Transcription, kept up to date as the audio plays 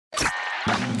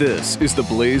This is the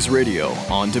Blaze Radio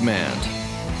on demand.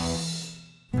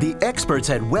 The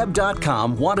experts at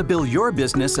Web.com want to build your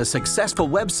business a successful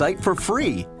website for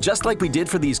free, just like we did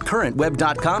for these current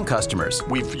Web.com customers.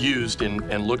 We've used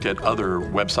and looked at other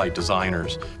website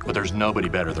designers, but there's nobody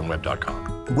better than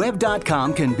Web.com.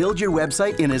 Web.com can build your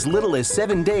website in as little as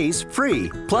 7 days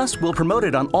free. Plus, we'll promote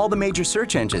it on all the major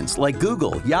search engines like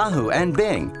Google, Yahoo, and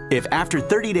Bing. If after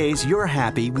 30 days you're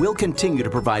happy, we'll continue to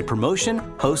provide promotion,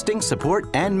 hosting, support,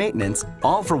 and maintenance,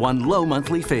 all for one low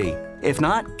monthly fee. If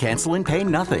not, cancel and pay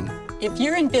nothing. If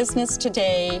you're in business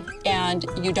today and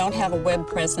you don't have a web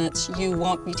presence, you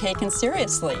won't be taken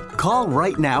seriously. Call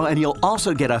right now and you'll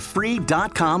also get a free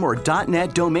 .com or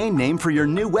 .net domain name for your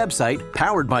new website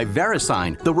powered by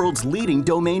VeriSign, the world's leading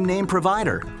domain name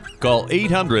provider. Call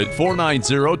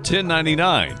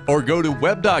 800-490-1099 or go to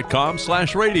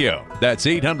web.com/radio. That's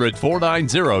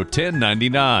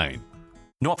 800-490-1099.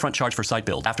 No upfront charge for site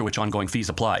build, after which ongoing fees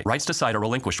apply. Rights to site are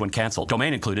relinquished when canceled.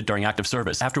 Domain included during active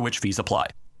service, after which fees apply.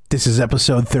 This is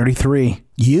episode 33.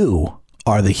 You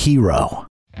are the hero.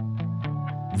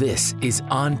 This is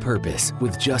On Purpose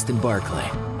with Justin Barclay.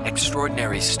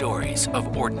 Extraordinary stories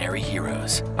of ordinary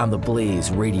heroes on the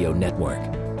Blaze Radio Network.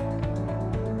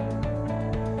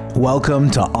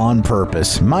 Welcome to On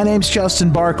Purpose. My name's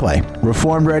Justin Barclay,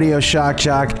 Reformed Radio shock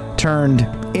jock turned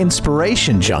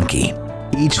inspiration junkie.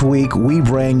 Each week, we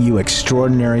bring you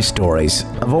extraordinary stories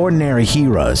of ordinary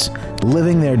heroes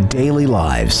living their daily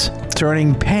lives,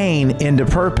 turning pain into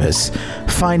purpose,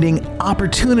 finding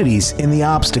opportunities in the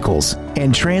obstacles,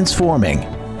 and transforming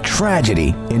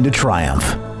tragedy into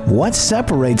triumph. What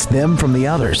separates them from the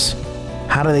others?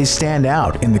 How do they stand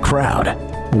out in the crowd?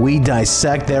 We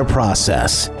dissect their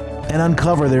process and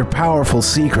uncover their powerful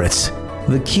secrets,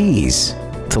 the keys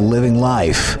to living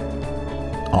life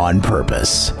on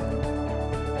purpose.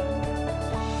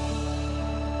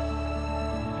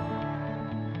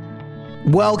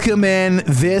 Welcome in.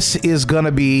 This is going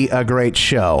to be a great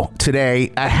show.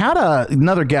 Today, I had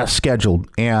another guest scheduled,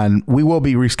 and we will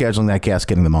be rescheduling that guest,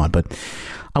 getting them on. But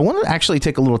I want to actually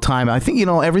take a little time. I think,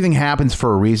 everything happens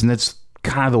for a reason. That's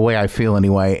kind of the way I feel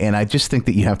anyway. And I just think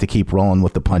that you have to keep rolling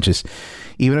with the punches.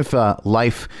 Even if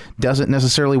life doesn't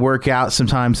necessarily work out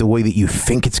sometimes the way that you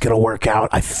think it's going to work out,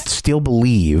 I still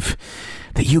believe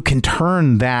that you can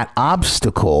turn that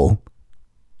obstacle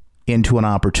into an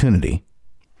opportunity.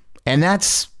 And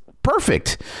that's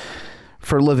perfect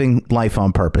for living life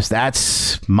on purpose.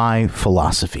 That's my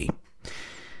philosophy.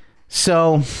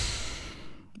 So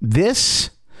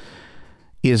this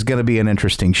is going to be an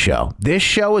interesting show. This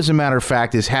show, as a matter of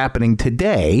fact, is happening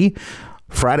today,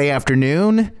 Friday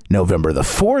afternoon, November the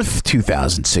 4th,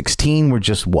 2016. We're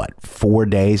just, 4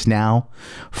 days now?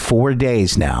 4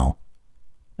 days now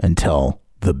until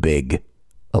the big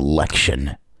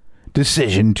election.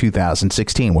 Decision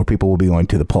 2016, where people will be going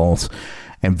to the polls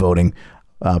and voting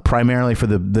primarily for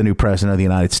the new president of the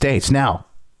United States. Now,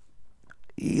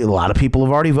 a lot of people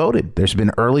have already voted. There's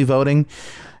been early voting.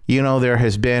 There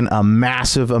has been a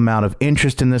massive amount of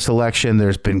interest in this election.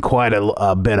 There's been quite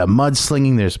a bit of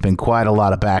mudslinging. There's been quite a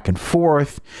lot of back and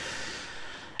forth.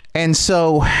 And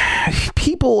so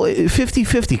people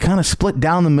 50-50 kind of split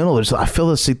down the middle. I feel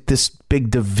this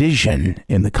big division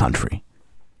in the country.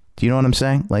 Do you know what I'm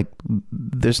saying? Like,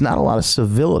 there's not a lot of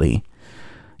civility,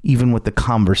 even with the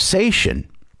conversation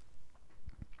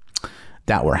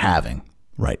that we're having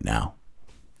right now.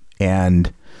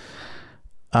 And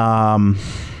that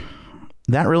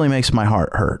really makes my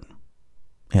heart hurt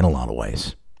in a lot of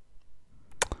ways.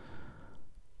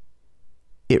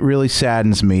 It really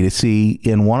saddens me to see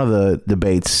in one of the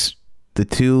debates, the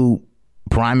two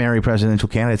primary presidential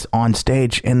candidates on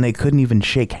stage, and they couldn't even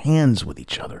shake hands with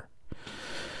each other.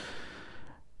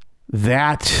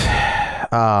 That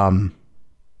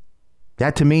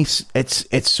to me,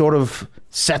 it sort of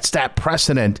sets that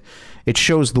precedent. It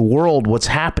shows the world what's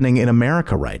happening in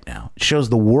America right now. It shows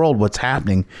the world what's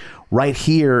happening right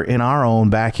here in our own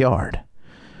backyard.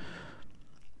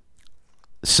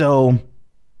 So, I'm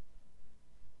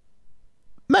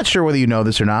not sure whether you know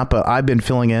this or not, but I've been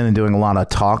filling in and doing a lot of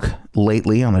talk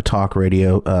lately on a talk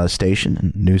radio station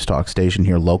and news talk station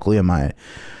here locally in my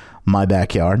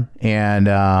backyard and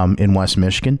in West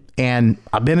Michigan. And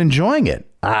I've been enjoying it.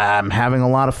 I'm having a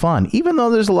lot of fun, even though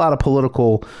there's a lot of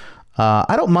political.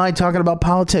 I don't mind talking about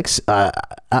politics. I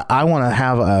want to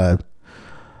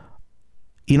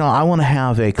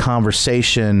have a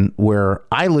conversation where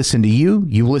I listen to you,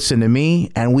 you listen to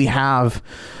me, and we have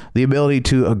the ability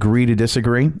to agree to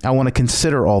disagree. I want to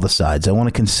consider all the sides. I want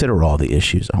to consider all the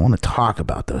issues. I want to talk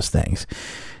about those things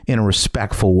in a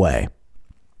respectful way.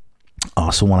 I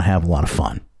also want to have a lot of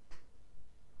fun.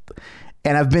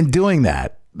 And I've been doing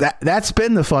that that's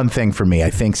been the fun thing for me, I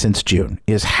think, since June,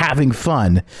 is having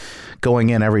fun going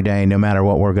in every day, no matter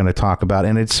what we're going to talk about.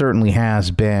 And it certainly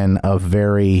has been a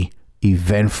very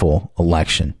eventful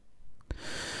election.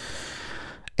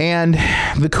 And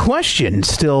the question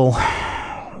still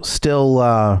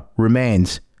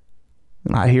remains,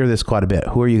 and I hear this quite a bit,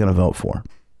 who are you going to vote for?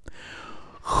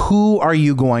 Who are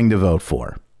you going to vote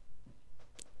for?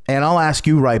 And I'll ask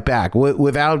you right back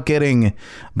without getting,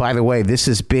 by the way, this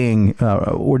is being,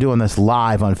 we're doing this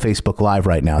live on Facebook Live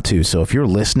right now, too. So if you're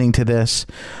listening to this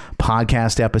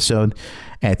podcast episode,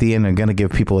 at the end, I'm going to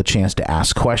give people a chance to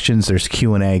ask questions. There's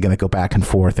Q&A, going to go back and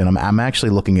forth. And I'm actually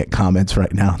looking at comments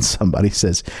right now. And somebody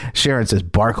says, Sharon says,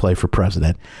 Barclay for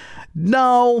president.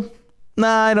 No,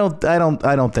 I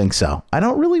don't think so. I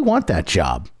don't really want that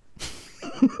job.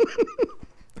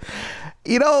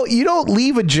 You know, you don't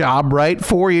leave a job, right?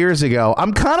 4 years ago.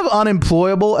 I'm kind of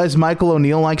unemployable, as Michael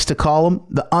O'Neill likes to call them,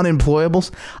 the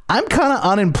unemployables. I'm kind of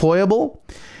unemployable.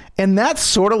 And that's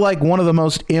sort of like one of the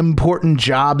most important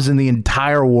jobs in the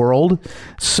entire world.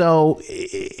 So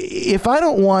if I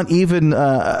don't want even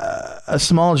a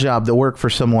small job to work for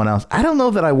someone else, I don't know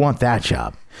that I want that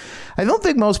job. I don't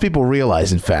think most people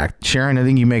realize, in fact, Sharon, I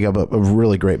think you make up a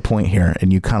really great point here.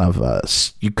 And you kind of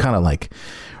like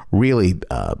really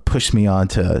pushed me on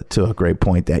to a great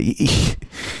point that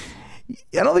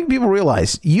I don't think people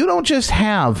realize you don't just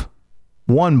have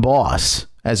one boss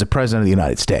as a president of the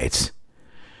United States.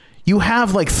 You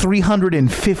have like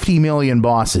 350 million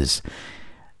bosses.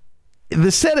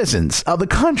 The citizens of the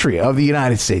country of the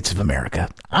United States of America.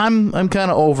 I'm kind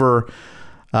of over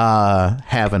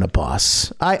having a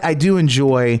boss. I do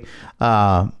enjoy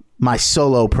my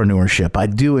solopreneurship. I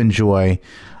do enjoy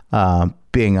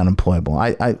being unemployable.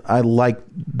 I like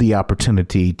the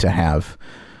opportunity to have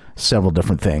several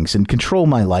different things and control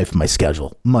my life, my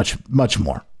schedule much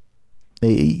more.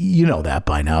 You know that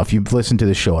by now. If you've listened to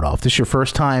the show at all, if this is your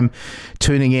first time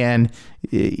tuning in,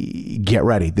 get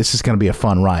ready. This is going to be a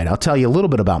fun ride. I'll tell you a little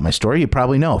bit about my story. You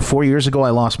probably know 4 years ago, I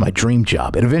lost my dream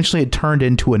job. And eventually it turned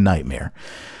into a nightmare.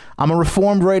 I'm a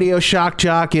reformed radio shock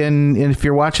jock. And if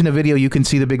you're watching the video, you can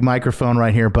see the big microphone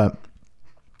right here. But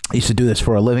I used to do this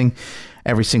for a living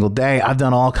every single day. I've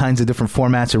done all kinds of different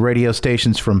formats of radio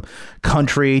stations, from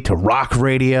country to rock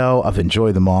radio. I've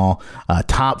enjoyed them all.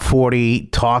 Top 40,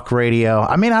 talk radio.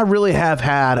 I mean, I really have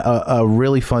had a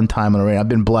really fun time on the radio. I've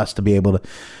been blessed to be able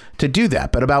to do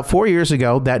that. But about 4 years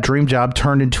ago, that dream job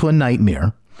turned into a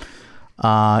nightmare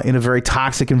in a very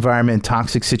toxic environment,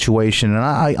 toxic situation. And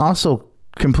I also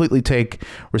completely take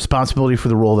responsibility for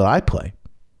the role that I play.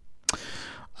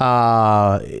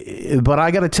 But I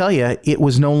got to tell you, it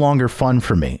was no longer fun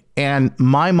for me. And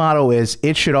my motto is,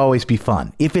 it should always be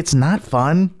fun. If it's not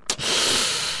fun,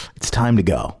 it's time to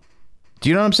go. Do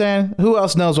you know what I'm saying? Who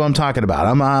else knows what I'm talking about?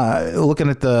 I'm looking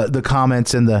at the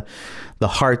comments and the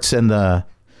hearts and the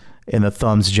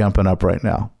thumbs jumping up right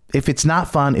now. If it's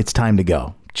not fun, it's time to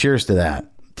go. Cheers to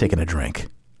that. Taking a drink.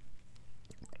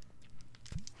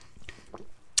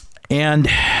 And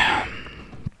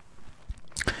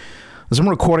as I'm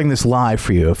recording this live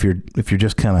for you, if you're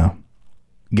just kind of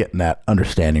getting that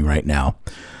understanding right now,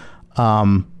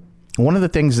 one of the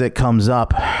things that comes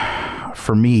up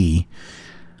for me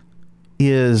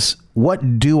is,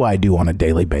 what do I do on a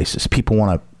daily basis? People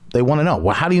want to know,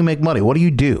 well, how do you make money? What do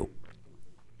you do?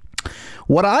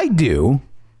 What I do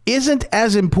isn't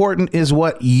as important as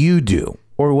what you do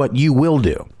or what you will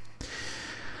do.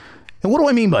 And what do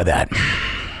I mean by that?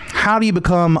 How do you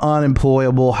become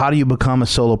unemployable? How do you become a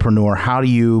solopreneur? How do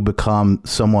you become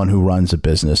someone who runs a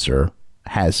business or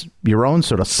has your own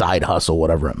sort of side hustle,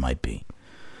 whatever it might be?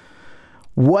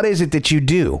 What is it that you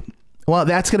do? Well,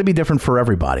 that's going to be different for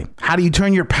everybody. How do you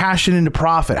turn your passion into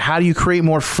profit? How do you create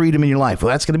more freedom in your life?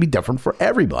 Well, that's going to be different for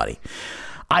everybody.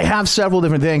 I have several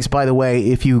different things, by the way.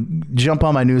 If you jump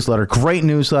on my newsletter, great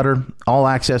newsletter, all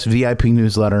access VIP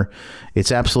newsletter.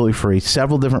 It's absolutely free.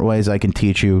 Several different ways I can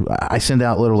teach you. I send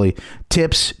out literally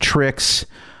tips, tricks,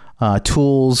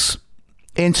 tools,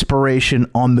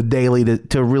 inspiration on the daily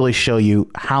to really show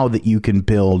you how that you can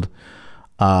build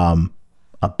a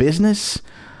business,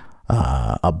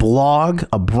 a blog,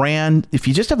 a brand. If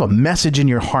you just have a message in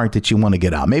your heart that you want to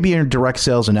get out, maybe you're in direct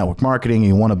sales and network marketing and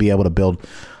you want to be able to build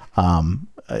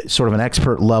sort of an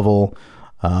expert level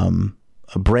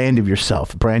brand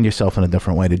yourself in a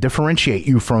different way to differentiate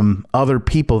you from other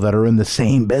people that are in the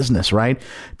same business, right?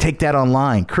 Take that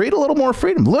online, create a little more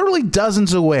freedom. Literally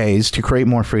dozens of ways to create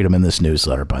more freedom in this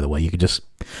newsletter, by the way. You could just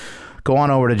go on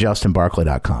over to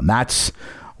justinbarclay.com. That's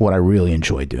what I really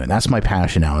enjoy doing. That's my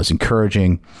passion now, is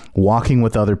encouraging, walking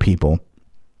with other people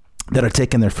that are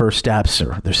taking their first steps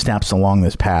or their steps along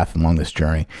this path, along this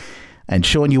journey. and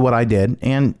showing you what I did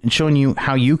and showing you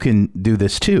how you can do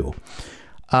this too.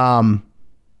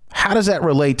 How does that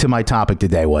relate to my topic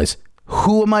today was,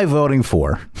 who am I voting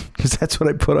for? Because that's what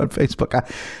I put on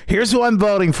Facebook. Here's who I'm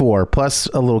voting for, plus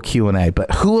a little Q&A. But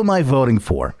who am I voting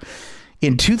for?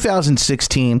 In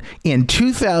 2016, in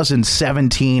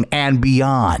 2017, and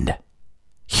beyond.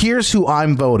 Here's who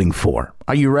I'm voting for.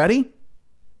 Are you ready?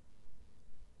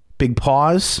 Big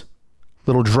pause.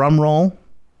 Little drum roll.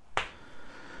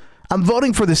 I'm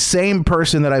voting for the same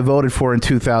person that I voted for in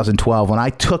 2012 when I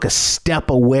took a step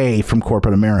away from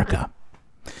corporate America.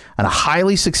 At a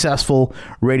highly successful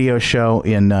radio show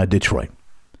in Detroit.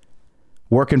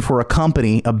 Working for a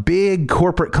company, a big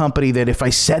corporate company that if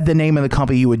I said the name of the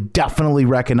company, you would definitely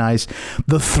recognize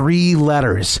the 3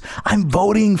 letters. I'm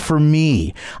voting for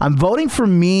me. I'm voting for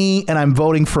me, and I'm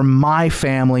voting for my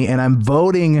family, and I'm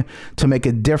voting to make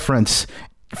a difference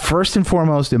first and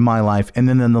foremost in my life and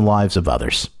then in the lives of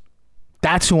others.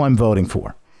 That's who I'm voting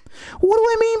for. What do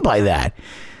I mean by that?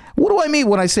 What do I mean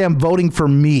when I say I'm voting for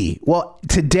me? Well,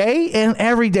 today and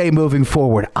every day moving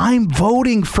forward, I'm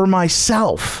voting for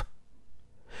myself.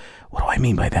 What do I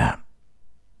mean by that?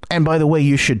 And by the way,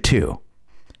 you should too.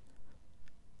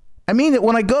 I mean that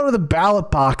when I go to the ballot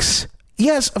box,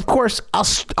 yes, of course,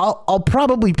 I'll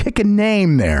probably pick a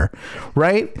name there,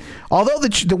 right? Although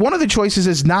one of the choices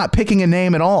is not picking a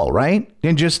name at all, right?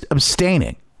 And just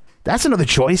abstaining. That's another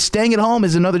choice. Staying at home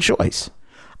is another choice.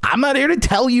 I'm not here to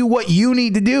tell you what you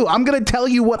need to do. I'm going to tell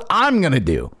you what I'm going to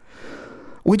do,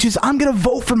 which is I'm going to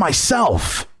vote for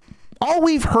myself. All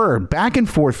we've heard back and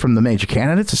forth from the major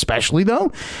candidates, especially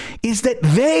though, is that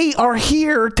they are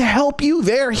here to help you.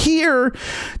 They're here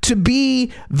to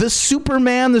be the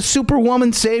Superman, the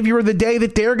Superwoman savior of the day,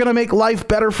 that they're going to make life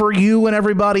better for you and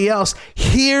everybody else.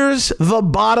 Here's the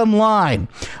bottom line.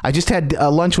 I just had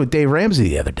lunch with Dave Ramsey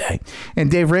the other day, and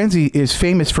Dave Ramsey is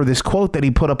famous for this quote that he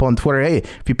put up on Twitter. Hey,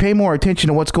 if you pay more attention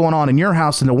to what's going on in your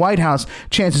house than the White House,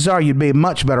 chances are you'd be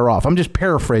much better off. I'm just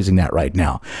paraphrasing that right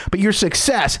now. But your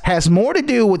success has more to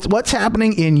do with what's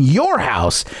happening in your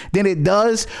house than it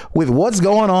does with what's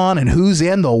going on and who's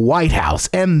in the White House.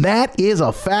 And that is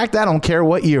a fact. I don't care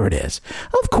what year it is.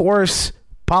 Of course,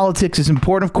 politics is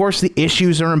important. Of course, the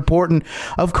issues are important.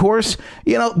 Of course,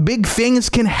 big things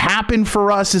can happen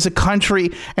for us as a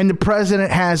country, and the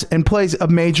president has and plays a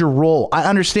major role. I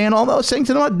understand all those things,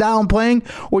 and I'm not downplaying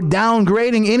or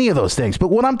downgrading any of those things. But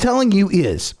what I'm telling you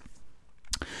is,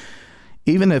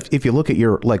 even if you look at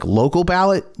your local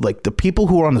ballot, like the people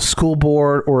who are on the school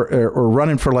board or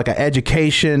running for like an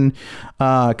education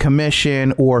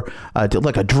commission or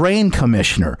like a drain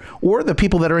commissioner, or the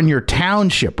people that are in your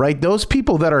township, right? Those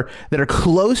people that are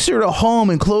closer to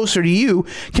home and closer to you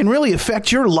can really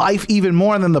affect your life even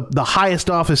more than the highest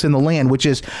office in the land, which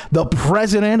is the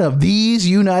president of these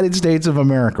United States of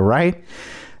America, right?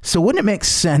 So wouldn't it make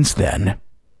sense then?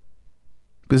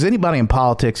 Because anybody in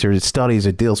politics or studies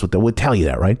or deals with that would tell you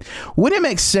that, right? Wouldn't it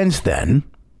make sense then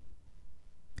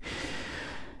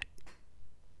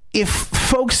if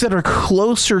folks that are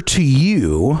closer to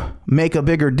you make a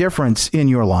bigger difference in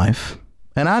your life?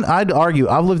 And I'd argue,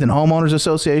 I've lived in homeowners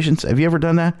associations. Have you ever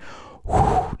done that?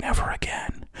 Whew, never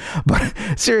again. But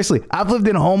seriously, I've lived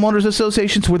in homeowners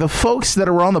associations where the folks that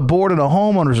are on the board of a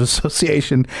homeowners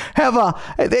association have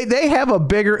a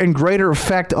bigger and greater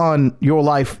effect on your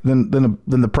life than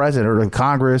the president or the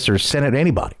Congress or Senate,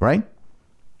 anybody, right?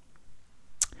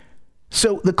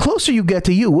 So the closer you get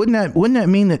to you, wouldn't that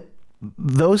mean that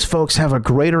those folks have a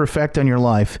greater effect on your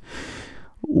life?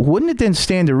 Wouldn't it then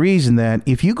stand to reason that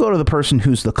if you go to the person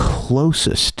who's the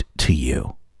closest to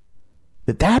you,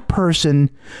 that person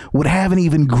would have an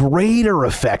even greater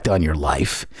effect on your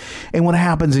life and what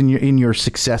happens in your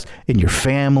success, in your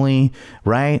family,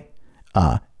 right?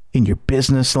 In your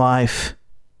business life.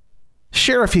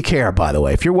 Share if you care, by the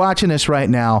way. If you're watching this right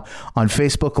now on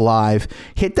Facebook Live,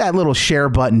 hit that little share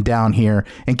button down here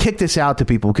and kick this out to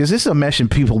people, because this is a message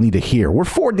people need to hear. We're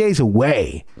 4 days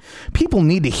away. People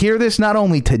need to hear this not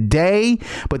only today,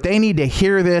 but they need to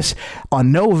hear this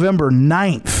on November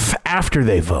 9th after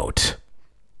they vote.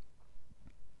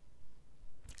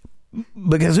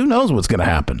 Because who knows what's going to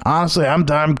happen? Honestly,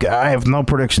 I have no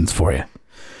predictions for you.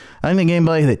 I think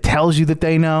anybody that tells you that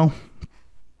they know,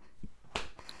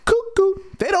 cuckoo,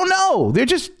 they don't know. They're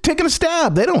just taking a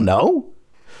stab. They don't know.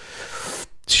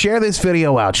 Share this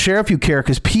video out. Share if you care,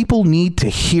 because people need to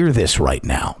hear this right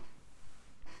now.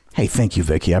 Hey, thank you,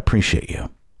 Vicky. I appreciate you.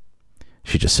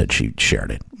 She just said she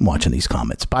shared it. I'm watching these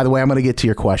comments. By the way, I'm going to get to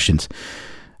your questions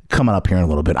coming up here in a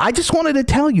little bit. I just wanted to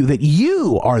tell you that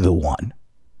you are the one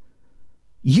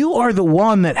You are the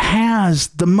one that has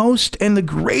the most and the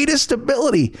greatest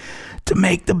ability to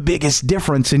make the biggest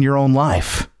difference in your own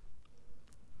life.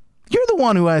 You're the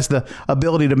one who has the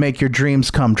ability to make your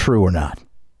dreams come true or not.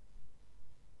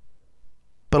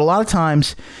 But a lot of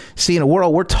times, see, in a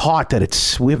world, we're taught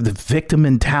that we have the victim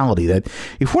mentality that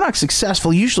if we're not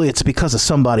successful, usually it's because of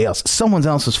somebody else. Someone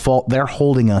else's fault. They're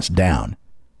holding us down.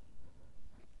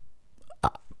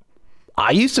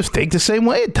 I used to think the same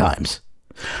way at times.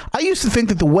 I used to think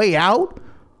that the way out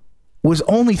was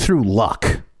only through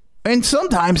luck. And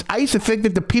sometimes I used to think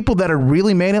that the people that had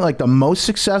really made it, like the most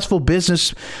successful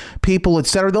business people,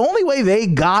 etc., the only way they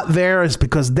got there is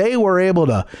because they were able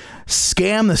to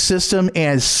scam the system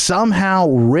and somehow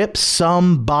rip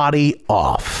somebody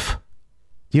off.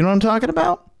 You know what I'm talking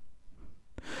about?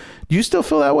 Do you still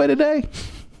feel that way today?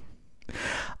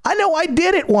 I know I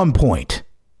did at one point.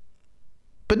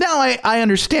 But now I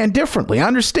understand differently. I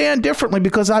understand differently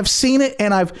because I've seen it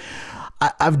and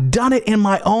I've done it in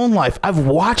my own life. I've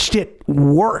watched it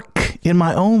work in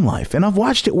my own life. And I've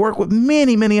watched it work with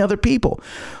many, many other people.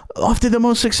 Often the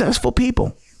most successful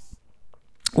people.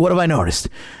 What have I noticed?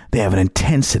 They have an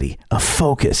intensity, a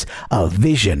focus, a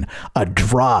vision, a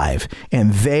drive,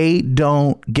 and they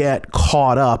don't get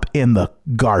caught up in the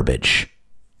garbage.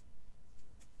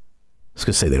 I was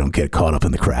going to say they don't get caught up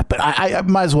in the crap, but I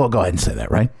might as well go ahead and say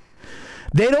that, right?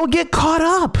 They don't get caught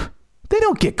up. They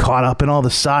don't get caught up in all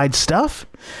the side stuff.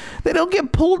 They don't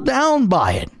get pulled down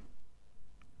by it.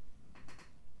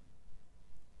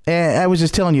 And I was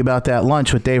just telling you about that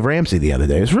lunch with Dave Ramsey the other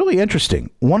day. It was really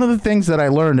interesting. One of the things that I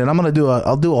learned, and I'll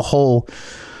do a whole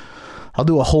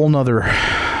nother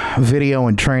video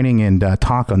and training and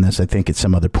talk on this, I think, at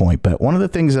some other point. But one of the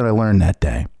things that I learned that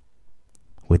day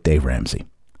with Dave Ramsey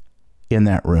in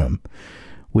that room,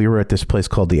 we were at this place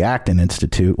called the Acton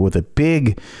Institute with a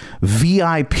big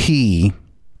VIP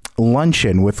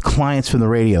luncheon with clients from the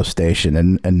radio station.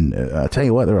 And I'll tell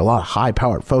you what, there were a lot of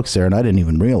high-powered folks there, and I didn't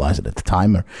even realize it at the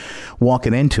time or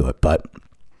walking into it. But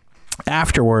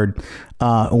afterward,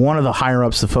 one of the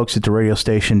higher-ups, the folks at the radio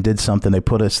station, did something. They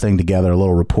put this thing together, a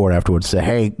little report afterwards, say,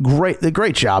 hey,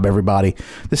 great job, everybody.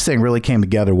 This thing really came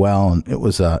together well, and it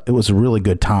was a really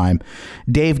good time.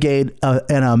 Dave gave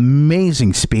an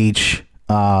amazing speech.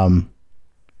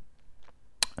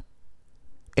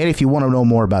 And if you want to know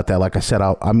more about that, like I said,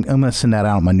 I'm going to send that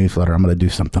out in my newsletter. I'm going to do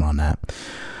something on that.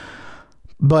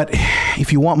 But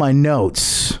if you want my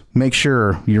notes, make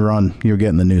sure you're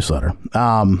getting the newsletter.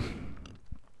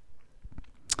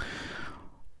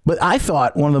 But I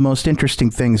thought one of the most interesting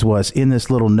things was in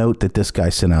this little note that this guy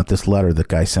sent out, this letter that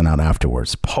guy sent out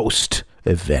afterwards,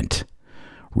 post-event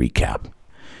recap.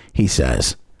 He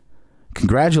says,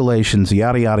 congratulations,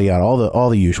 yada, yada, yada, all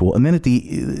the usual. And then at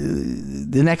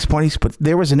the next point, he's put,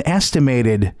 there was an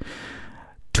estimated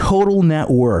total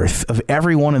net worth of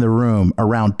everyone in the room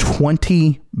around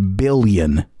 $20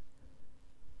 billion.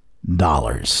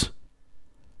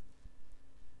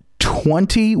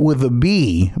 20 with a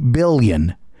B,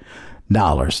 billion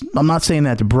dollars. I'm not saying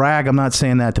that to brag. I'm not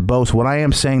saying that to boast. What I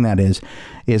am saying that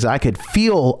is I could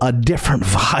feel a different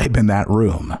vibe in that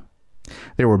room.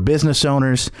 There were business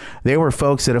owners. There were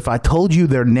folks that if I told you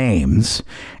their names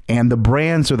and the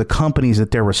brands or the companies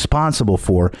that they're responsible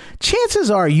for, chances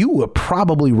are you would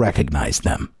probably recognize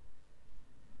them.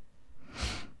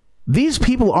 These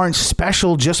people aren't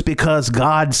special just because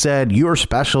God said you're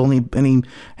special and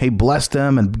he blessed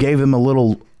them and gave them a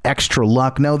little extra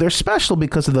luck. No, they're special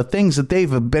because of the things that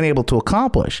they've been able to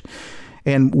accomplish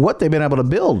and what they've been able to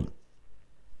build.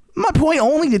 My point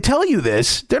only to tell you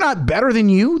this, they're not better than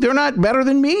you. They're not better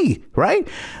than me, right?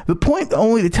 The point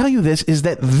only to tell you this is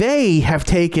that they have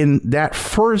taken that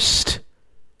first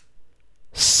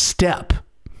step,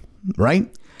 right?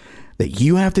 That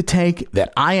you have to take,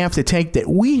 that I have to take, that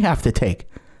we have to take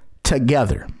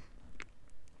together,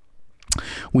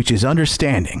 which is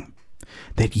understanding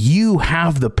that you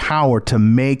have the power to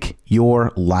make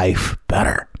your life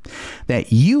better,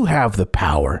 that you have the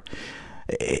power.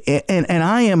 And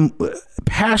I am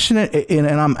passionate and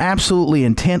I'm absolutely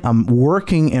intent. I'm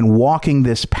working and walking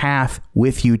this path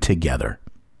with you together.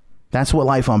 That's what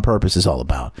Life on Purpose is all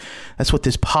about. That's what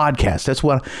this podcast, that's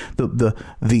what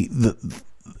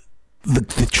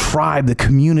the tribe, the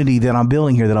community that I'm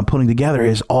building here, that I'm putting together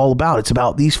is all about. It's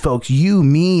about these folks, you,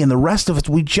 me, and the rest of us.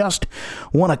 We just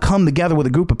want to come together with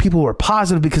a group of people who are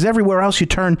positive, because everywhere else you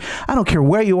turn, I don't care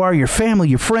where you are, your family,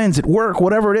 your friends, at work,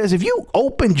 whatever it is, if you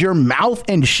opened your mouth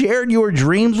and shared your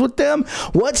dreams with them,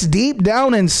 what's deep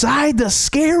down inside, the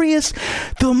scariest,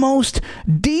 the most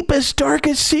deepest,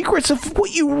 darkest secrets of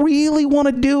what you really want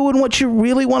to do and what you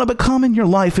really want to become in your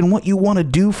life and what you want to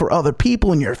do for other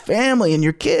people and your family and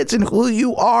your kids and who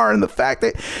you are and the fact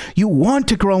that you want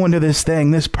to grow into this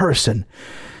thing, this person,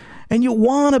 and you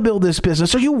want to build this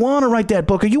business, or you want to write that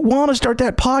book, or you want to start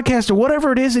that podcast, or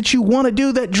whatever it is that you want to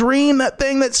do, that dream, that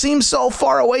thing that seems so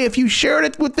far away, if you shared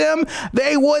it with them,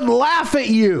 they would laugh at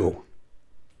you.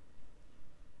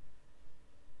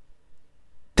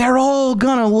 They're all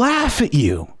gonna laugh at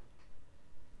you.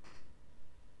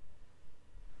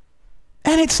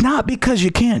 And it's not because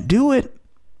you can't do it.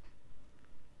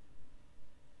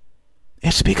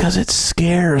 It's because it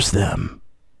scares them.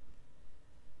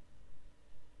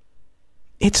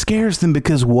 It scares them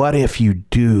because what if you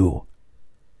do?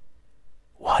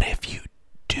 What if you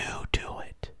do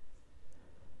it?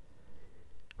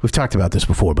 We've talked about this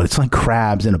before, but it's like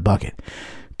crabs in a bucket.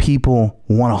 People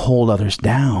want to hold others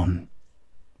down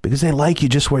because they like you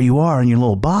just where you are in your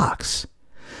little box.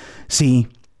 See,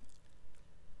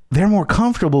 they're more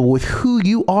comfortable with who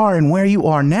you are and where you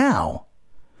are now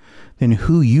than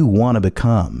who you want to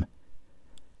become.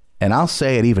 And I'll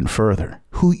say it even further,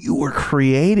 who you were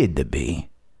created to be.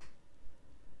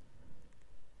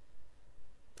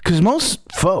 Because most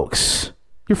folks,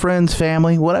 your friends,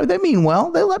 family, whatever, they mean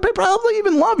well. They probably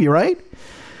even love you, right?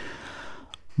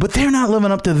 But they're not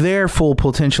living up to their full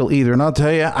potential either. And I'll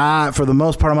tell you, I, for the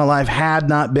most part of my life, had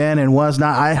not been and was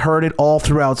not. I heard it all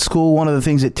throughout school. One of the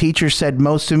things that teachers said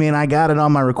most to me, and I got it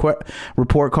on my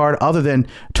report card, other than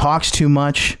talks too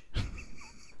much.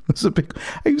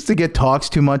 I used to get talks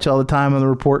too much all the time on the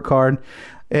report card.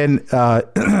 And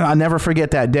I'll never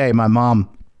forget that day. My mom,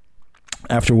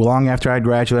 long after I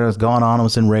graduated, I was going on, I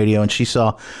was in radio, and she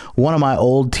saw one of my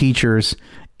old teachers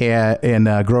in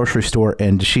a grocery store,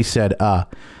 and she said,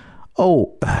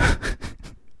 oh,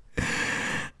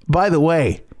 by the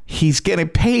way, he's getting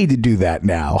paid to do that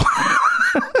now.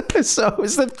 So it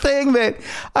was the thing that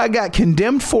I got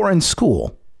condemned for in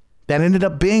school that ended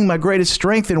up being my greatest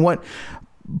strength and what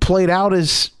played out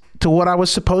as to what I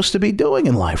was supposed to be doing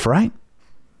in life, right?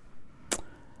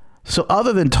 So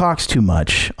other than talks too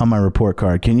much on my report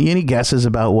card, any guesses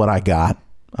about what I got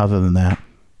other than that?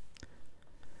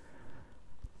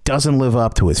 Doesn't live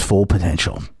up to its full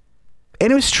potential.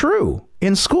 And it was true.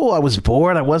 In school, I was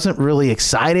bored. I wasn't really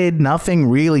excited. Nothing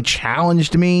really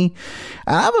challenged me.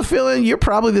 I have a feeling you're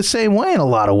probably the same way in a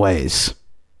lot of ways.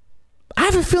 I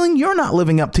have a feeling you're not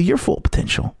living up to your full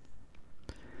potential.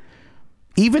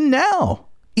 Even now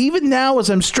as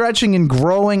I'm stretching and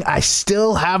growing, I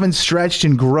still haven't stretched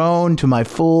and grown to my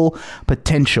full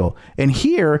potential. And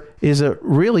here is a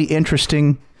really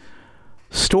interesting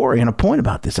story and a point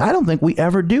about this. I don't think we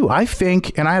ever do. I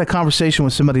think, and I had a conversation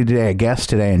with somebody today, a guest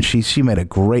today, and she made a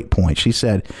great point. She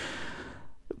said,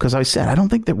 because I said, I don't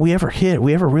think that we ever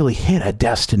really hit a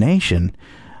destination.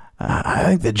 I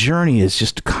think the journey is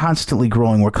just constantly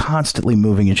growing. We're constantly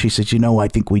moving. And she said, I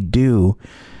think we do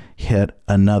hit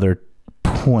another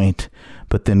point,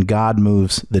 but then God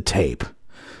moves the tape.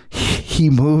 He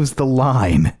moves the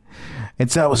line.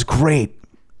 And so that was great.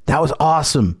 That was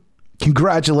awesome.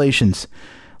 Congratulations.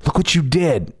 Look what you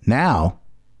did. Now,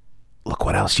 look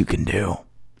what else you can do.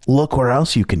 Look where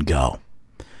else you can go.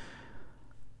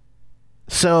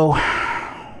 So,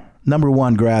 number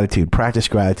one, gratitude. Practice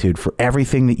gratitude for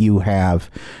everything that you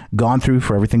have gone through,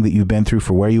 for everything that you've been through,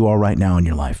 for where you are right now in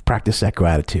your life. Practice that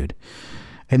gratitude.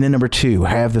 And then number two,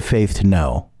 have the faith to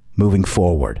know, moving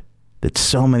forward, that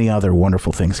so many other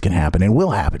wonderful things can happen and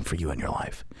will happen for you in your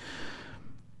life.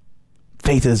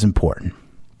 Faith is important.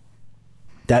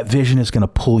 That vision is going to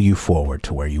pull you forward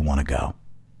to where you want to go.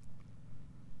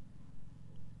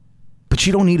 But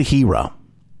you don't need a hero.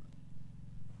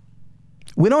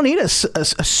 We don't need a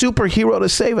superhero to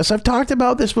save us. I've talked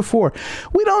about this before.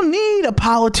 We don't need a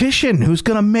politician who's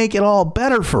going to make it all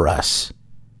better for us.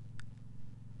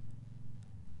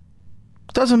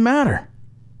 Doesn't matter.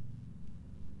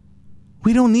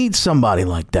 We don't need somebody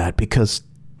like that, because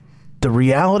the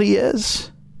reality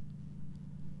is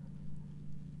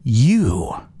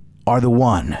you are the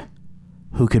one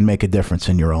who can make a difference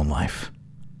in your own life.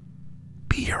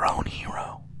 Be your own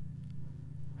hero.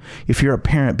 If you're a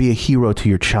parent, be a hero to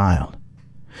your child.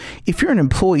 If you're an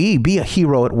employee, be a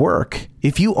hero at work.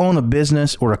 If you own a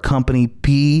business or a company,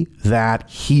 be that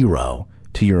hero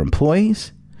to your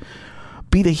employees.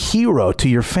 Be the hero to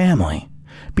your family.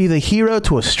 Be the hero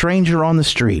to a stranger on the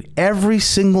street every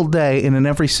single day and in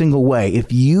every single way.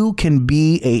 If you can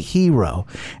be a hero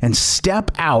and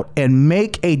step out and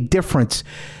make a difference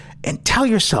and tell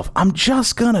yourself, I'm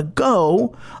just going to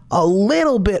go a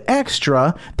little bit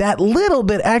extra, that little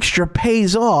bit extra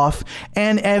pays off.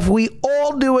 And if we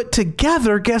all do it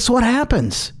together, guess what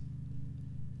happens?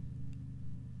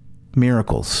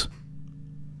 Miracles.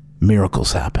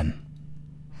 Miracles happen.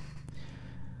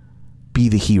 be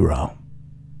the hero,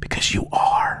 because you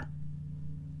are.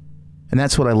 And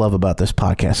that's what I love about this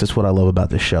podcast. That's what I love about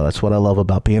this show. That's what I love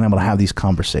about being able to have these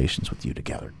conversations with you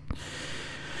together.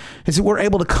 Is that we're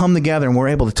able to come together and we're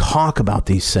able to talk about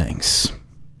these things,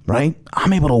 right?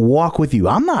 I'm able to walk with you.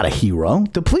 I'm not a hero.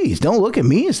 Please don't look at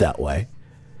me as that way.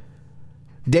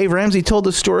 Dave Ramsey told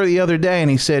the story the other day,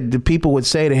 and he said the people would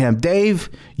say to him, Dave,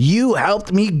 you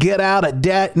helped me get out of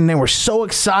debt, and they were so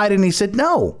excited. And he said,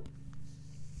 no.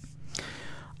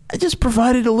 I just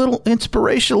provided a little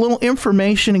inspiration, a little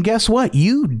information, and guess what?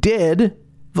 You did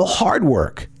the hard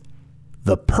work,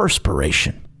 the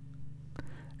perspiration.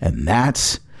 And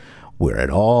that's where it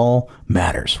all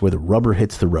matters, where the rubber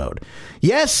hits the road.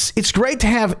 Yes, it's great to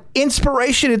have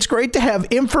inspiration. It's great to have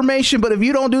information, but if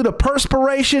you don't do the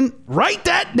perspiration, write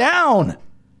that down.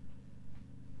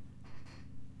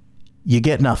 You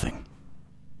get nothing.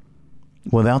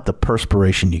 Without the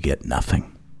perspiration, you get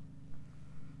nothing.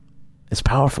 It's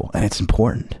powerful and it's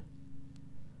important.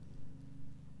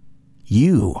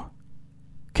 You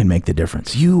can make the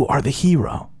difference. You are the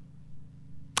hero.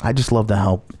 I just love to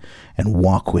help and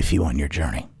walk with you on your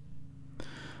journey.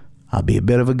 I'll be a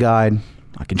bit of a guide.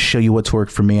 I can show you what's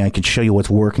worked for me. I can show you what's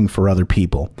working for other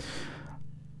people.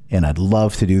 And I'd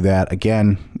love to do that.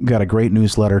 Again, got a great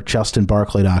newsletter,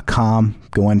 justinbarclay.com.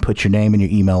 Go in, put your name and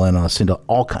your email in, and I'll send out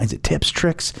all kinds of tips,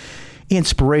 tricks,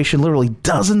 inspiration, literally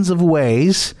dozens of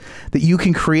ways that you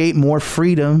can create more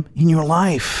freedom in your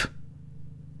life.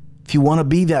 If you want to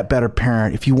be that better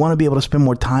parent, if you want to be able to spend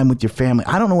more time with your family,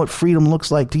 I don't know what freedom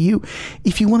looks like to you.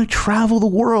 If you want to travel the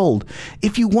world,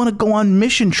 if you want to go on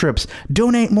mission trips,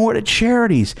 donate more to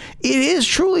charities, it is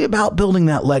truly about building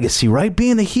that legacy, right?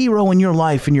 Being the hero in your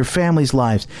life and your family's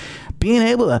lives. Being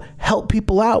able to help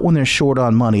people out when they're short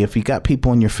on money. If you got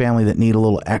people in your family that need a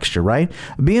little extra, right?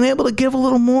 Being able to give a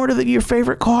little more to your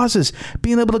favorite causes.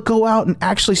 Being able to go out and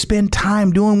actually spend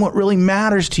time doing what really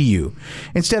matters to you.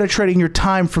 Instead of trading your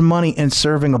time for money and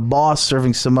serving a boss,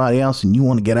 serving somebody else, and you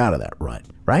want to get out of that rut,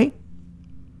 right?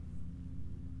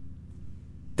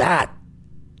 That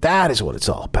is what it's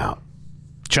all about.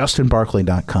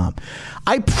 JustinBarclay.com.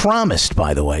 I promised,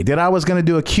 by the way, that I was going to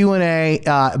do a Q&A.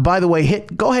 By the way,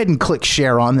 go ahead and click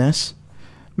share on this.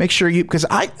 Make sure you, because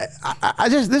I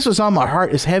just, this was on my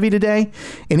heart. It's heavy today.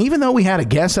 And even though we had a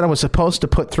guest that I was supposed to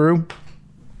put through,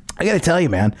 I got to tell you,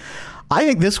 man, I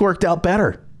think this worked out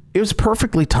better. It was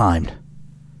perfectly timed.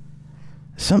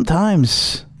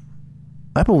 Sometimes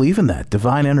I believe in that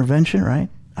divine intervention, right?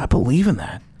 I believe in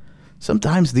that.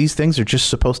 Sometimes these things are just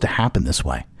supposed to happen this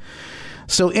way.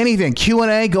 So anything,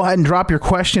 Q&A, go ahead and drop your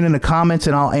question in the comments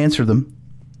and I'll answer them.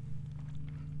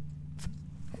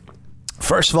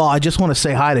 First of all, I just want to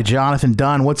say hi to Jonathan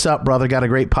Dunn. What's up, brother? Got a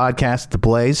great podcast, The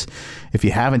Blaze. If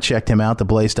you haven't checked him out,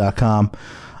 theblaze.com,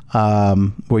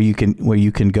 where you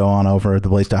can go on over at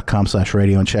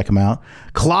theblaze.com/radio and check him out.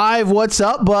 Clive, what's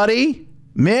up, buddy?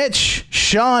 Mitch,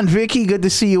 Sean, Vicky, good to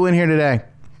see you in here today.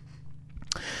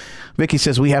 Vicky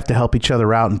says we have to help each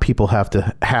other out and people have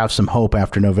to have some hope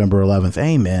after November 11th.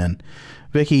 Amen.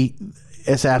 Vicky,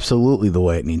 it's absolutely the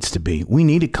way it needs to be. We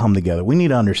need to come together. We need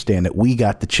to understand that we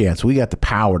got the chance. We got the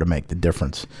power to make the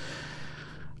difference.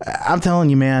 I'm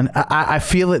telling you, man, I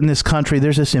feel it in this country.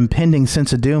 There's this impending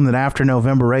sense of doom that after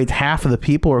November 8th, half of the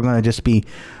people are going to just be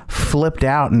flipped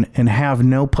out and have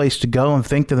no place to go and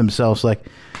think to themselves like,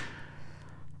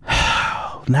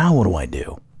 now what do I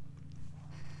do?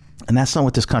 And that's not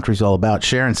what this country's all about.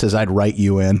 Sharon says I'd write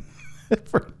you in.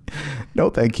 No,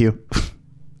 thank you.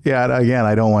 Yeah, again,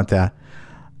 I don't want that.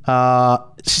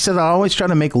 She says I always try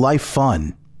to make life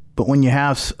fun. But when you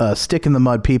have stick in the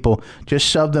mud people, just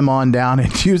shove them on down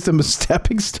and use them as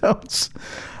stepping stones.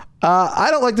 I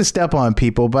don't like to step on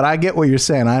people, but I get what you're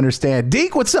saying. I understand.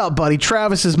 Deke, what's up, buddy?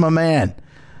 Travis is my man.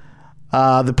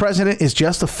 The president is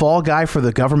just a fall guy for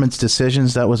the government's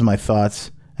decisions. That was my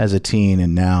thoughts as a teen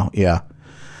and now, yeah.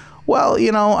 Well,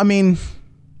 you know, I mean,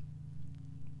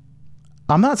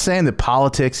 I'm not saying that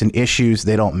politics and issues,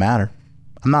 they don't matter.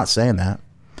 I'm not saying that.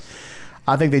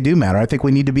 I think they do matter. I think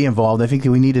we need to be involved. I think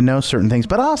that we need to know certain things.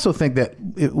 But I also think that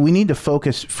we need to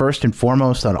focus first and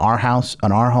foremost on our house,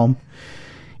 on our home.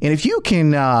 And if you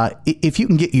can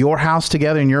get your house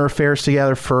together and your affairs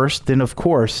together first, then of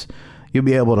course you'll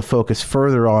be able to focus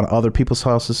further on other people's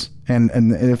houses. And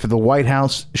if the White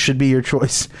House should be your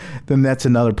choice, then that's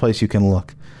another place you can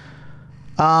look.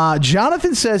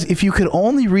 Jonathan says, if you could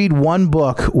only read one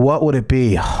book, what would it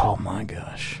be? Oh my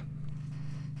gosh.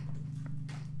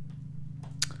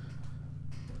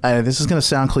 This is going to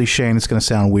sound cliche and it's going to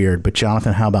sound weird, but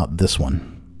Jonathan, how about this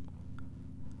one?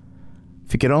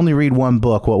 If you could only read one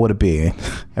book, what would it be?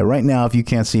 Right now, if you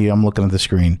can't see, I'm looking at the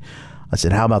screen. I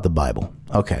said, how about the Bible?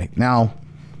 Okay, now,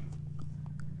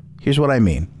 here's what I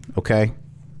mean, okay?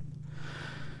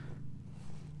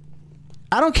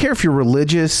 I don't care if you're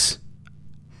religious.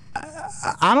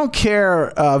 I don't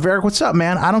care, Varick, what's up,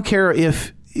 man? I don't care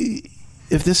if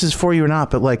this is for you or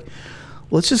not, but like,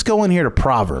 let's just go in here to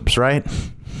Proverbs, right?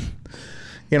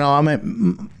 You know, I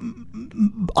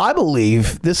mean, I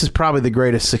believe this is probably the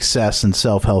greatest success and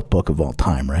self-help book of all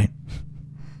time, right?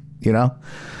 You know?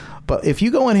 But if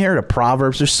you go in here to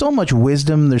Proverbs, there's so much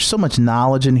wisdom, there's so much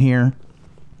knowledge in here.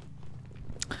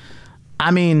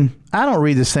 I mean, I don't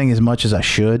read this thing as much as I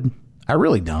should. I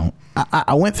really don't.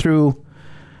 I went through...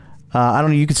 I don't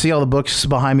know, you can see all the books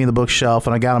behind me in the bookshelf,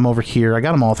 and I got them over here. I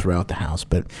got them all throughout the house,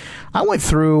 but I went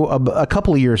through a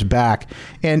couple of years back,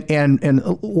 and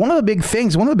one of the big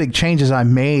things, one of the big changes I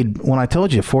made when I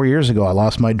told you 4 years ago I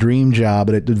lost my dream job,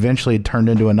 and it eventually turned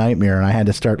into a nightmare, and I had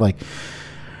to start like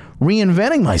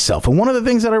reinventing myself. And one of the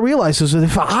things that I realized was that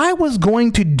if I was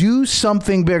going to do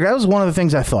something bigger, that was one of the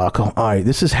things I thought, all right,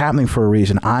 this is happening for a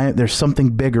reason. There's something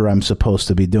bigger I'm supposed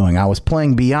to be doing. I was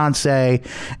playing Beyonce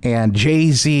and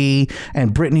Jay-Z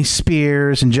and Britney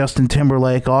Spears and Justin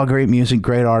Timberlake, all great music,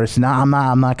 great artists. Now,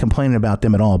 I'm not complaining about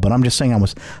them at all, but I'm just saying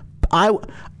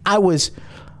I was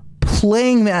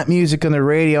playing that music on the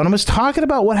radio, and I was talking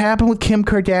about what happened with Kim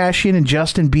Kardashian and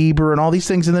Justin Bieber and all these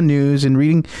things in the news, and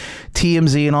reading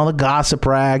TMZ and all the gossip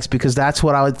rags, because that's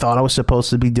what I thought I was supposed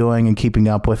to be doing and keeping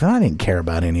up with, and I didn't care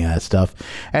about any of that stuff.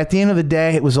 At the end of the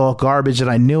day, it was all garbage,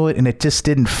 and I knew it, and it just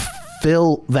didn't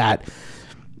fill that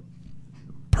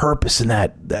purpose and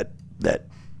that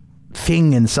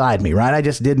thing inside me, right?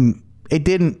 It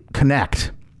didn't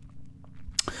connect.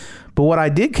 But what I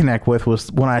did connect with was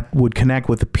when I would connect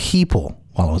with the people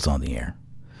while I was on the air.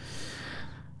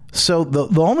 So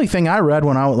the only thing I read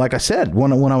when I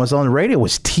was on the radio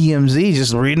was TMZ,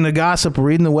 just reading the gossip,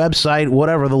 reading the website,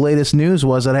 whatever the latest news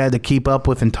was that I had to keep up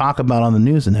with and talk about on the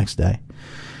news the next day.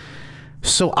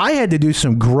 So I had to do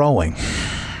some growing.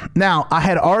 Now, I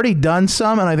had already done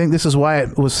some, and I think this is why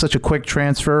it was such a quick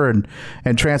transfer and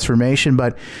transformation.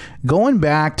 But going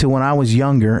back to when I was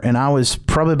younger, and I was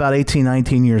probably about 18,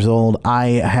 19 years old, I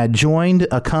had joined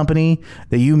a company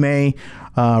that you may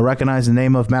recognize the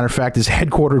name of. Matter of fact, is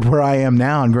headquartered where I am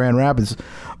now in Grand Rapids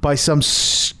by some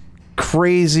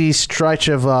crazy stretch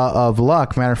of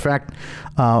luck. Matter of fact,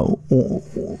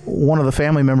 one of the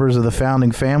family members of the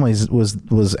founding families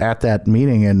was at that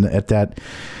meeting and at that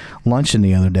luncheon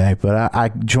the other day. But I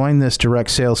joined this direct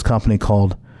sales company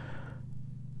called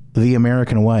The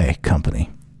American Way Company,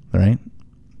 right?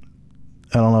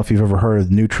 I don't know if you've ever heard of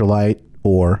Nutrilite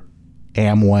or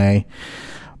Amway,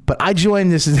 but I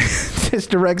joined this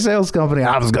direct sales company.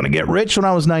 I was going to get rich when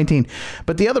I was 19.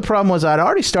 But the other problem was I'd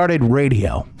already started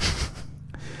radio.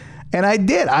 And I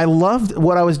did. I loved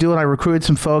what I was doing. I recruited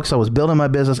some folks. I was building my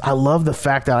business. I loved the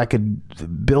fact that I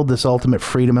could build this ultimate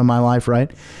freedom in my life,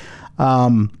 right?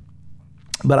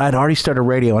 But I'd already started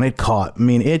radio, and it caught. I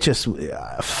mean, it just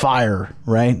fire,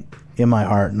 right, in my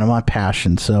heart and my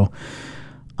passion. So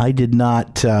I did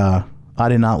not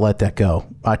let that go.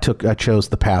 I chose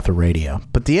the path of radio.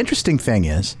 But the interesting thing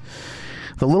is,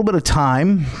 the little bit of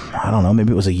time, I don't know,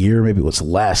 maybe it was a year, maybe it was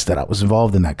less, that I was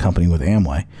involved in that company with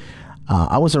Amway.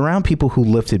 I was around people who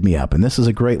lifted me up, and this is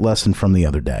a great lesson from the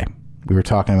other day. We were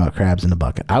talking about crabs in the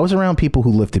bucket. I was around people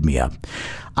who lifted me up.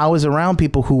 I was around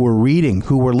people who were reading,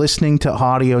 who were listening to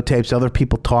audio tapes, other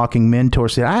people talking,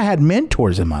 mentors. I had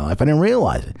mentors in my life. I didn't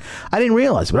realize it.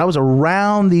 But I was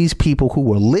around these people who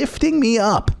were lifting me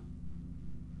up.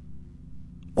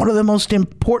 One of the most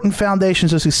important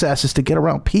foundations of success is to get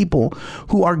around people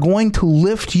who are going to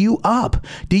lift you up.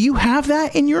 Do you have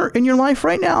that in your life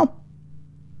right now?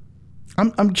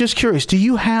 I'm just curious. Do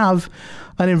you have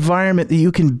an environment that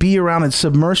you can be around and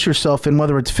submerge yourself in,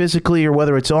 whether it's physically or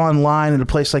whether it's online in a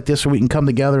place like this where we can come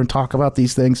together and talk about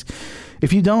these things?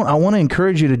 If you don't, I want to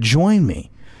encourage you to join me,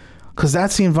 because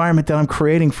that's the environment that I'm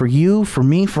creating for you, for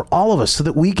me, for all of us, so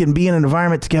that we can be in an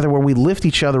environment together where we lift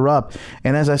each other up.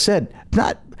 And as I said,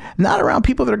 not around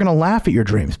people that are going to laugh at your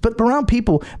dreams, but around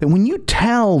people that when you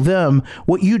tell them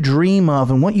what you dream of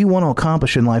and what you want to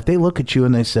accomplish in life, they look at you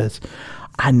and they says,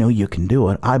 I know you can do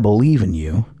it. I believe in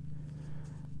you,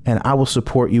 and I will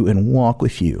support you and walk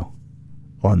with you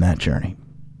on that journey.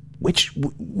 Which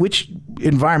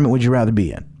environment would you rather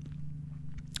be in?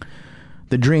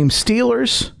 The dream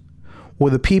stealers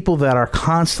or the people that are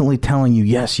constantly telling you,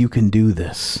 yes, you can do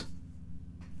this?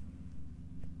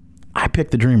 I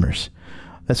picked the dreamers.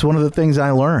 That's one of the things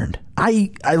I learned. I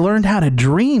learned how to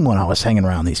dream when I was hanging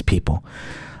around these people.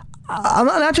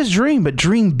 Not just dream, but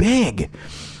dream big.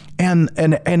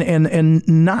 And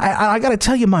not, I got to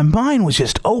tell you, my mind was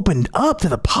just opened up to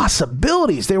the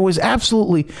possibilities. There was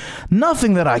absolutely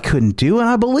nothing that I couldn't do. And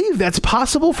I believe that's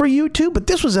possible for you too. But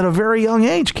this was at a very young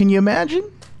age. Can you imagine?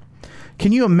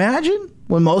 Can you imagine?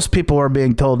 When most people are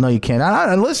being told, no, you can't.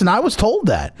 And listen, I was told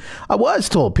that. I was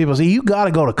told. People say, you got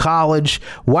to go to college.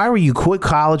 Why were you quit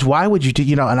college? Why would you do,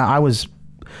 and I was,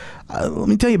 let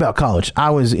me tell you about college.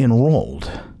 I was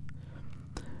enrolled,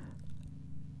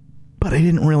 but I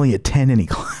didn't really attend any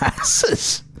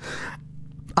classes.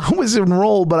 I was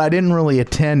enrolled, but I didn't really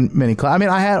attend many classes. I mean,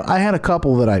 I had a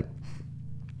couple that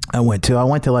I went to. I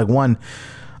went to like one,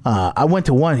 I went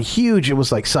to one huge, it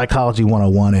was like Psychology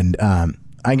 101, and,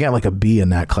 I got like a B in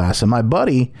that class, and my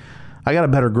buddy, I got a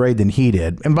better grade than he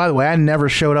did. And by the way, I never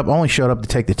showed up, only showed up to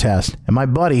take the test. And my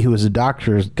buddy, who was a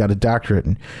doctor, got a doctorate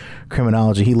in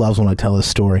criminology. He loves when I tell this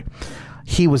story.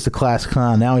 He was the class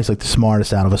clown. Now he's like the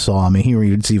smartest out of us all. I mean, he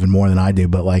reads even more than I do.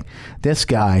 But like this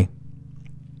guy,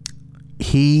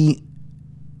 I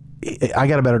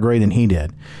got a better grade than he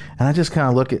did. And I just kind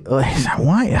of look at, like,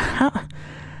 why?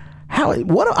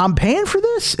 What? I'm paying for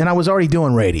this? And I was already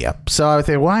doing radio. So I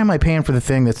think, why am I paying for the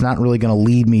thing that's not really going to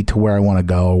lead me to where I want to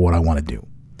go or what I want to do?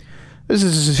 This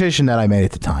is a decision that I made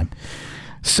at the time.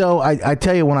 So I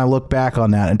tell you, when I look back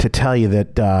on that, and to tell you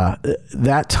that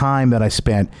that time that I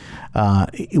spent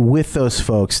with those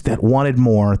folks that wanted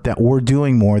more, that were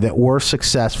doing more, that were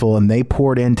successful, and they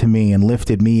poured into me and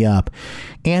lifted me up,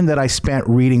 and that I spent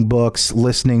reading books,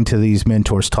 listening to these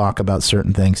mentors talk about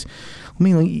certain things. I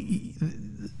mean,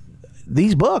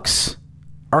 these books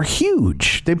are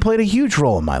huge. They played a huge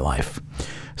role in my life.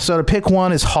 So to pick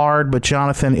one is hard, but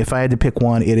Jonathan, if I had to pick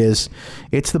one, it's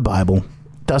the Bible.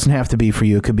 Doesn't have to be for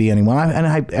you. It could be anyone.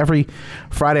 Every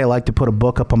Friday I like to put a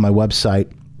book up on my website.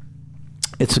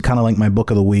 It's kind of like my book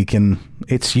of the week, and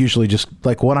it's usually just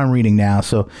like what I'm reading now.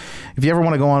 So if you ever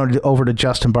want to go over to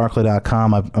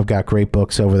justinbarclay.com, I've got great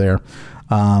books over there.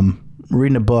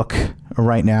 Reading a book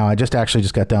right now. I just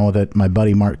got done with it. My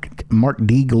buddy Mark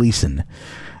D. Gleason,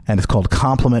 and it's called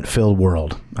Compliment Filled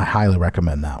World. I highly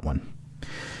recommend that one.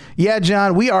 Yeah,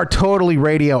 John, we are totally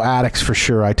radio addicts for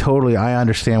sure. I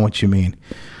understand what you mean.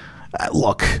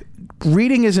 Look,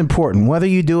 reading is important, whether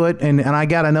you do it, and I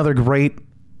got another great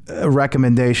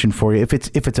recommendation for you. If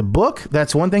it's a book,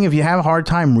 that's one thing. If you have a hard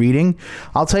time reading,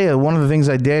 I'll tell you, one of the things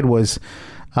I did was,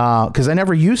 because I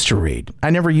never used to read.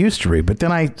 But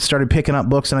then I started picking up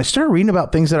books, and I started reading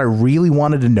about things that I really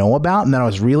wanted to know about and that I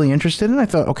was really interested in. I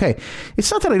thought, okay,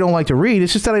 it's not that I don't like to read.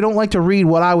 It's just that I don't like to read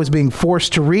what I was being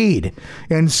forced to read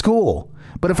in school.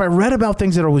 But if I read about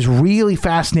things that I was really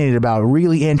fascinated about,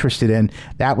 really interested in,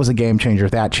 that was a game changer.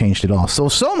 That changed it all.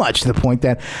 So much to the point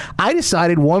that I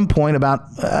decided one point about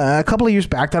a couple of years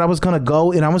back that I was going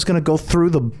to go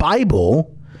through the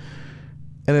Bible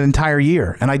in an entire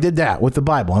year. And I did that with the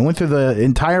Bible. I went through the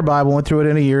entire Bible, went through it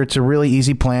in a year. It's a really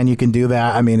easy plan. You can do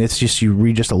that. I mean, it's just, you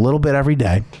read just a little bit every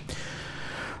day.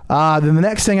 Then the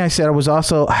next thing I said was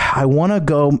also, I want to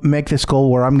go make this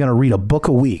goal where I'm going to read a book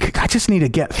a week. I just need to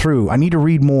get through. I need to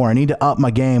read more. I need to up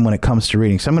my game when it comes to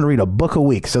reading. So I'm going to read a book a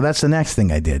week. So that's the next thing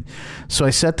I did. So I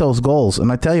set those goals, and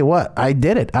I tell you what, I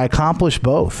did it. I accomplished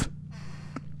both.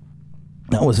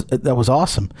 That was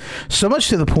awesome. So much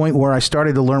to the point where I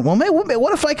started to learn, well, man,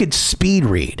 what if I could speed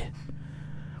read?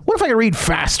 What if I could read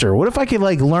faster? What if I could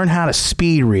learn how to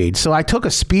speed read? So I took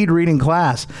a speed reading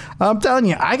class. I'm telling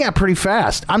you, I got pretty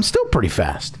fast. I'm still pretty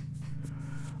fast.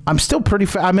 I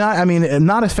mean,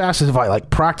 not as fast as if I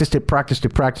practiced it,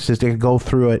 to go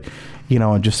through it,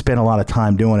 and just spend a lot of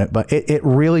time doing it. But it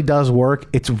really does work.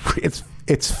 It's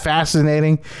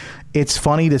fascinating. It's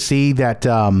funny to see that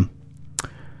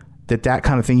that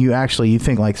kind of thing. You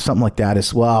think something like that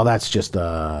is, well, that's just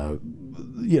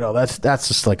that's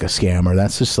just like a scam, or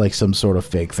that's just like some sort of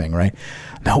fake thing, right?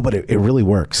 No, but it really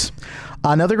works.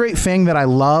 Another great thing that I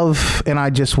love, and I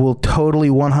just will totally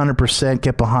 100%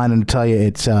 get behind and tell you,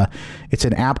 it's an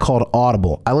app called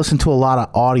Audible. I listen to a lot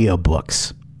of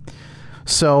audiobooks.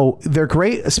 So they're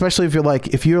great, especially if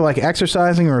you're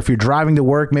exercising, or if you're driving to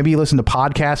work. Maybe you listen to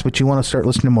podcasts, but you want to start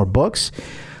listening to more books.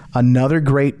 Another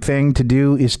great thing to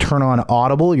do is turn on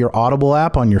Audible, your Audible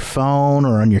app on your phone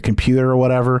or on your computer or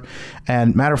whatever.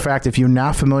 And matter of fact, if you're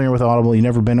not familiar with Audible, you've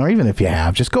never been, or even if you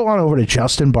have, just go on over to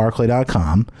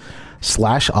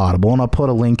justinbarclay.com/Audible, and I'll put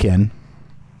a link in.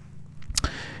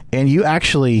 And you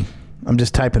actually, I'm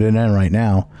just typing it in right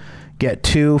now, get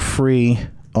 2 free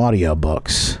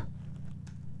audiobooks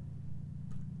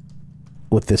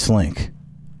with this link.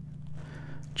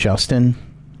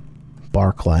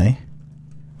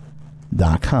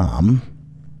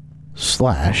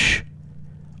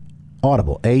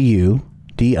 justinbarclay.com/Audible, AUDIBLE.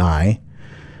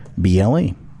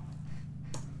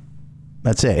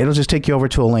 That's it. It'll just take you over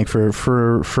to a link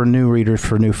for new readers,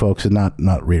 for new folks, and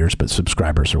not readers, but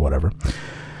subscribers or whatever.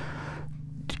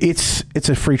 It's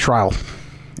a free trial.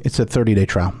 It's a 30-day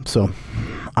trial. So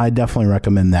I definitely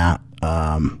recommend that.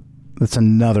 It's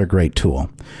another great tool.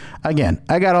 Again,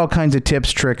 I got all kinds of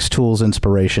tips, tricks, tools,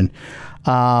 inspiration.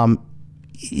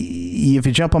 If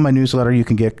you jump on my newsletter, you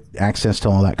can get access to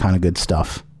all that kind of good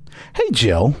stuff. Hey,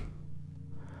 Jill.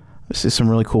 This is some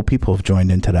really cool people have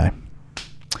joined in today.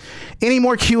 Any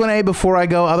more Q&A before I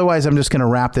go? Otherwise, I'm just going to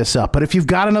wrap this up. But if you've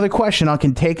got another question, I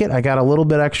can take it. I got a little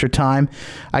bit extra time.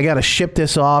 I got to ship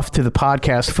this off to the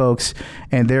podcast folks,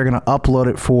 and they're going to upload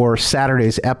it for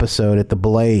Saturday's episode at The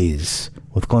Blaze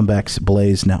with Glenn Beck's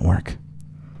Blaze Network.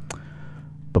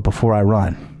 But before I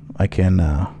run, I can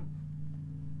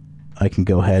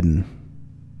go ahead and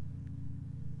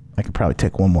I can probably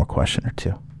take one more question or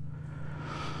two.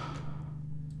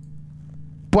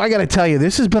 Boy, I got to tell you,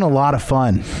 this has been a lot of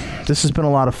fun. This has been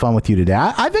a lot of fun with you today.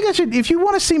 I think I should, if you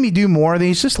want to see me do more of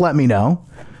these, just let me know.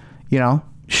 You know,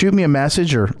 shoot me a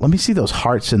message or let me see those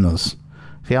hearts in those.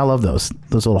 See, I love those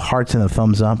little hearts and the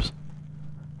thumbs ups.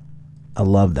 I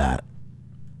love that.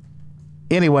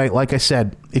 Anyway, like I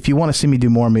said, if you want to see me do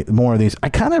more of these, I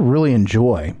kind of really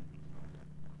enjoy.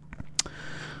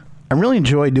 I really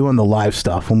enjoy doing the live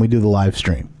stuff when we do the live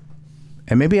stream.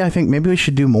 And maybe we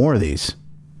should do more of these.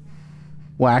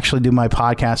 We'll actually do my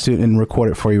podcast and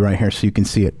record it for you right here so you can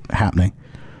see it happening.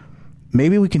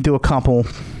 Maybe we can do a couple.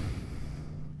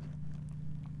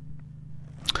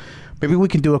 Maybe we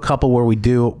can do a couple where we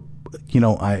do,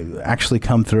 I actually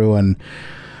come through and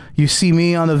you see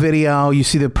me on the video, you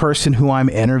see the person who I'm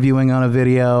interviewing on a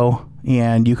video,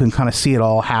 and you can kind of see it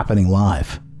all happening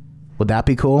live. Would that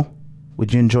be cool?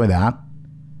 Would you enjoy that?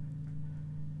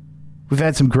 We've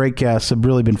had some great guests. I've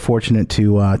really been fortunate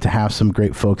to have some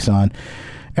great folks on.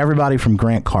 Everybody from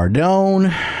Grant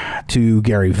Cardone to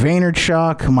Gary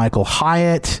Vaynerchuk, Michael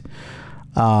Hyatt.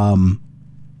 Some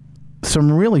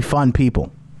really fun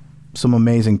people. Some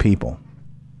amazing people.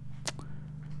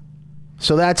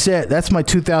 So that's it. That's my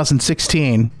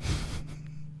 2016.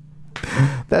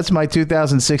 That's my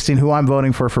 2016 who I'm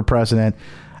voting for president.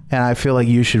 And I feel like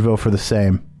you should vote for the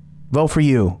same. Vote for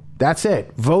you. That's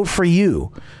it. Vote for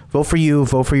you. Vote for you.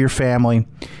 Vote for your family.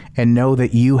 And know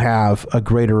that you have a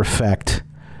greater effect,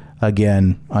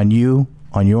 again, on you,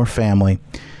 on your family,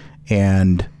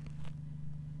 and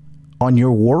on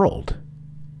your world.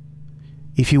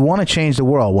 If you want to change the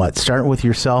world, start with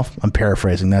yourself? I'm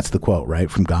paraphrasing. That's the quote, right,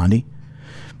 from Gandhi.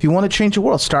 If you want to change the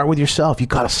world, start with yourself. You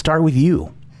got to start with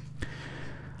you.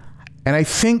 And I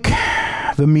think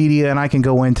the media, and I can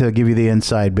go into give you the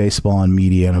inside baseball on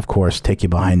media, and of course take you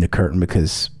behind the curtain,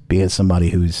 because being somebody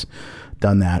who's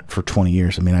done that for 20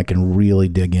 years, I mean, I can really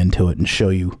dig into it and show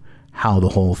you how the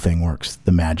whole thing works,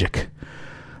 the magic,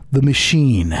 the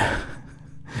machine.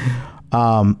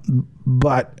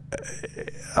 But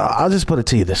I'll just put it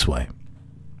to you this way.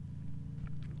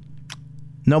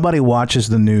 Nobody watches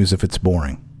the news if it's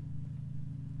boring.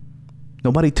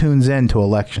 Nobody tunes in to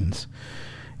elections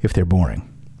if they're boring.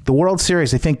 The World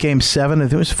Series, I think Game 7,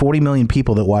 there was 40 million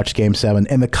people that watched Game 7,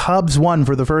 and the Cubs won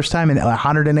for the first time in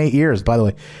 108 years, by the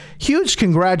way. Huge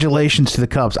congratulations to the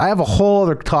Cubs. I have a whole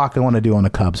other talk I want to do on the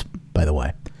Cubs, by the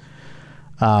way.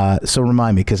 So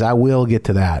remind me, because I will get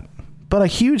to that. But a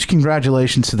huge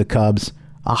congratulations to the Cubs.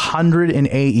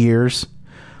 108 years.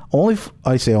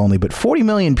 But 40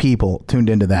 million people tuned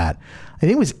into that. I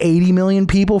think it was 80 million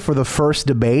people for the first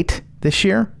debate this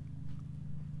year.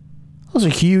 Those are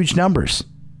huge numbers.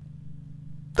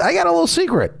 I got a little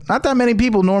secret. Not that many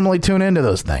people normally tune into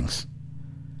those things.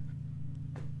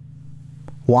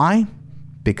 Why?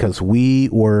 Because we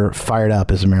were fired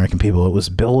up as American people. It was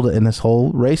billed, and this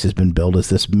whole race has been billed as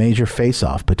this major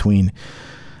face-off between,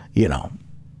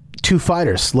 two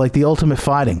fighters, like the Ultimate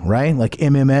Fighting, right? Like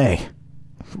MMA,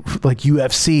 like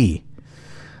UFC,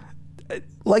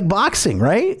 like boxing,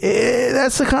 right?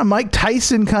 That's the kind of Mike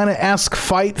Tyson kind of esque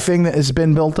fight thing that has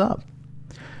been built up.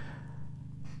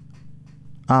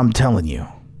 I'm telling you,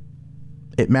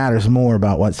 it matters more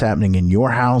about what's happening in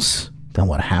your house than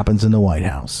what happens in the White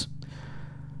House.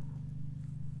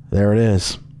 There it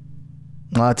is.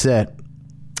 Well, that's it.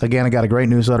 Again, I got a great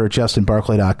newsletter at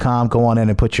justinbarclay.com. Go on in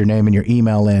and put your name and your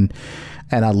email in.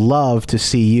 And I'd love to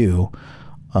see you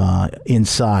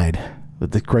inside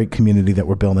with the great community that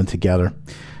we're building together.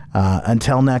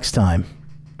 Until next time,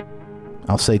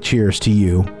 I'll say cheers to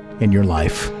you in your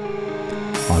life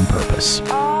on purpose.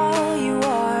 All you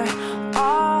are,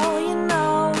 all you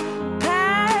know,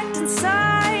 packed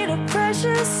inside a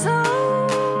precious soul.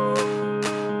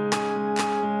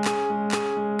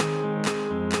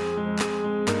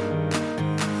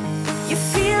 You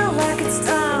feel like it's this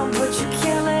time, but you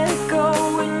can't let it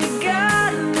go. And you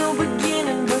got a new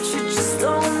beginning, but you just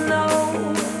don't know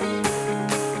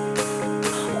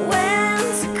when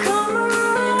to come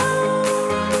around.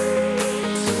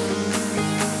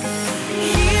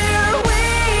 Here we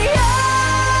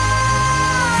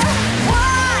are,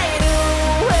 wide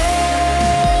awake.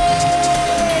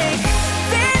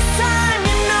 This time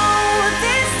you know,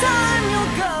 this time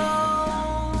you'll go.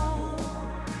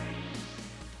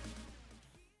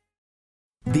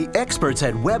 The experts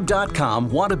at Web.com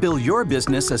want to build your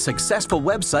business a successful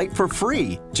website for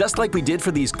free, just like we did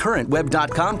for these current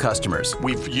Web.com customers.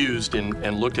 We've used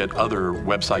and looked at other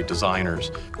website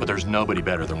designers, but there's nobody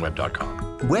better than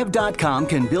Web.com. Web.com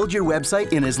can build your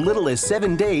website in as little as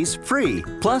 7 days free.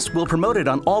 Plus, we'll promote it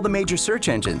on all the major search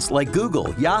engines like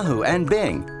Google, Yahoo, and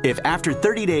Bing. If after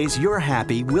 30 days you're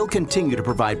happy, we'll continue to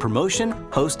provide promotion,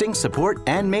 hosting, support,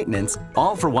 and maintenance,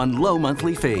 all for one low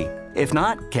monthly fee. If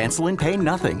not, cancel and pay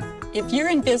nothing. If you're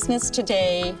in business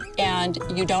today and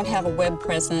you don't have a web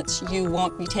presence, you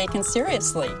won't be taken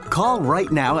seriously. Call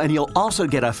right now and you'll also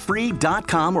get a free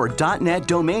 .com or .net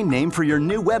domain name for your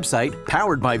new website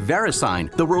powered by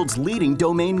VeriSign, the world's leading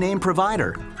domain name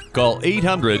provider. Call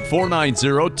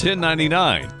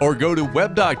 800-490-1099 or go to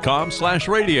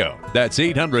web.com/radio. That's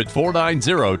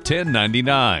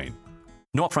 800-490-1099.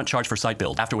 No upfront charge for site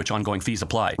build, after which ongoing fees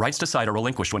apply. Rights to site are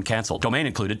relinquished when canceled. Domain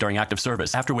included during active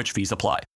service, after which fees apply.